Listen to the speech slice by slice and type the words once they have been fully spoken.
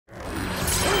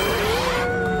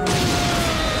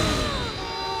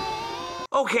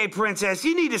Okay, Princess,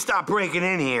 you need to stop breaking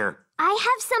in here. I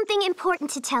have something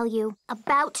important to tell you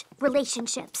about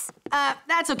relationships.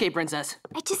 That's okay, Princess.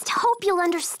 I just hope you'll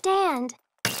understand.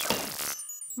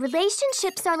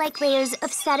 Relationships are like layers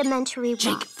of sedimentary rock.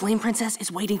 Jake, Flame Princess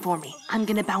is waiting for me. I'm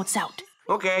gonna bounce out.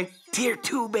 Okay, tier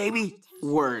 2, baby.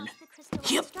 Word.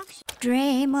 Yep.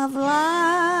 Dream of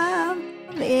love,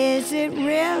 is it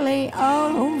really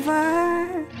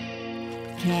over?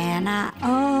 Can I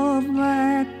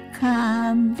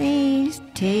overcome these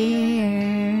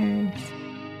tears?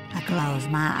 I close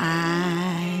my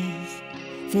eyes,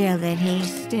 feel that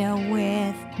he's still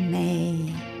with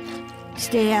me,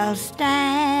 still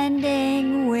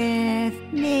standing with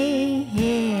me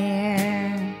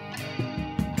here.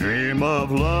 Dream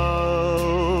of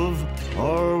love,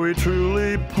 are we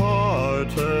truly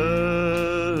parted?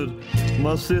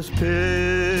 Must this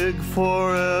pig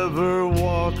forever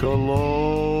walk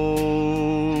alone?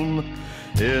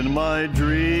 In my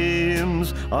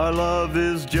dreams, our love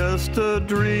is just a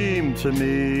dream to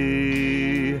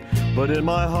me. But in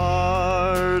my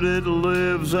heart, it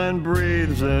lives and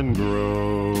breathes and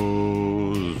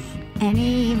grows. And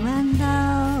even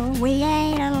though we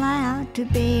ain't allowed to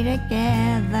be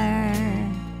together,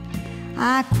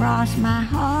 I cross my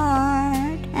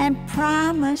heart and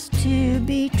promise to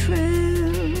be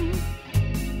true.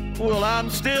 Well,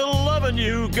 I'm still loving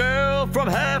you, girl, from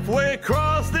halfway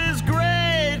across this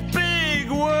great big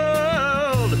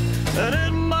world. And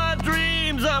in my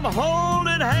dreams, I'm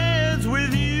holding hands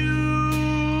with you.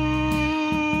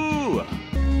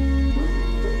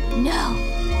 No.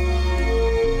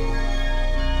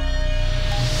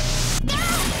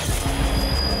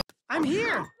 I'm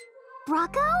here.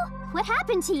 Brocco? What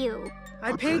happened to you?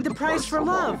 I paid the price for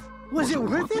love. Was it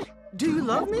worth it? Do you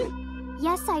love me?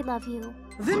 Yes, I love you.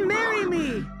 Then marry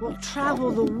me. We'll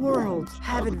travel the world,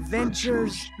 have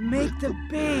adventures, make the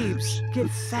babes, get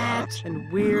fat and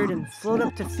weird and float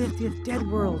up to 50th Dead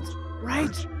World,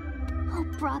 right? Oh,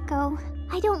 Brocco,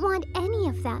 I don't want any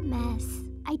of that mess.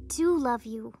 I do love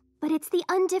you, but it's the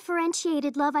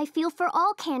undifferentiated love I feel for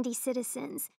all Candy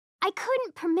citizens. I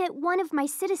couldn't permit one of my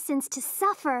citizens to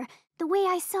suffer the way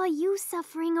I saw you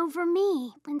suffering over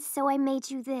me, and so I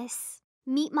made you this.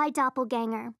 Meet my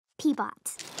doppelganger,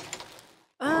 Peabot.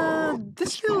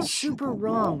 This feels super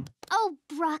wrong. Oh,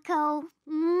 Brocco.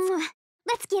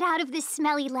 Let's get out of this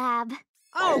smelly lab.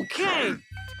 Okay.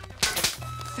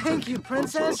 Thank you,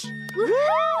 Princess.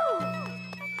 Woohoo!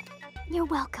 You're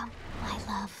welcome, my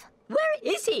love. Where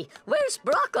is he? Where's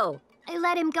Brocco? I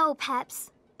let him go,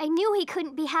 Peps. I knew he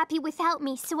couldn't be happy without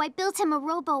me, so I built him a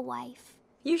robo-wife.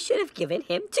 You should have given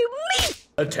him to me!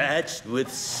 Attached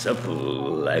with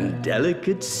supple and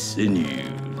delicate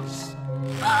sinews.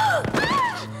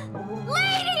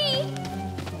 Lady!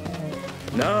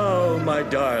 Now, my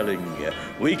darling,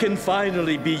 we can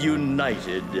finally be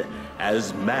united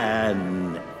as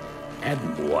man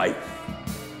and wife.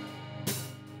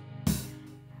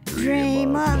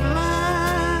 Dream of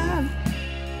love,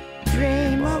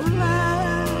 dream of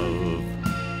love.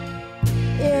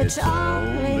 It's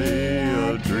only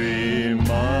A dream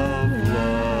of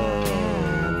love.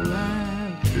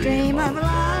 dream of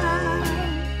love,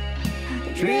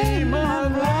 Dream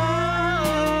of love.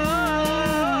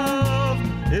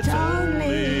 It's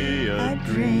only a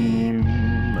dream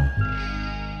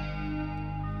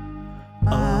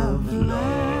of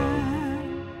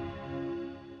love.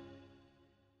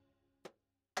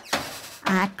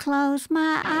 I close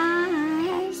my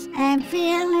eyes and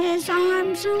feel his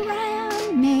arms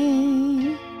around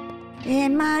me.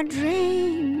 In my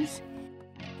dreams,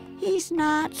 he's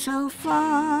not so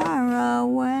far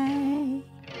away.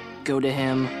 Go to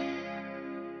him.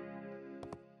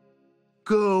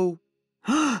 Go.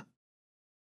 I'm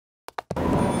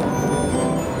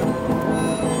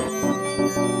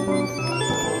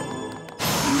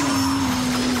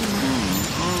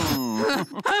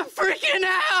freaking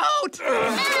out!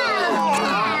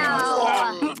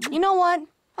 You know what?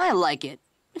 I like it.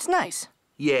 It's nice.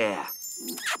 Yeah.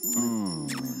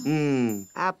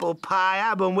 Apple pie,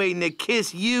 I've been waiting to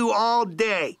kiss you all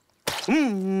day.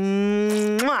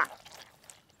 Mwah.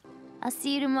 I'll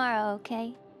see you tomorrow,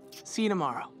 okay? See you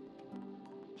tomorrow.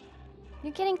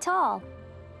 You're getting tall.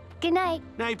 Good night.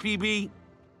 Night, PB.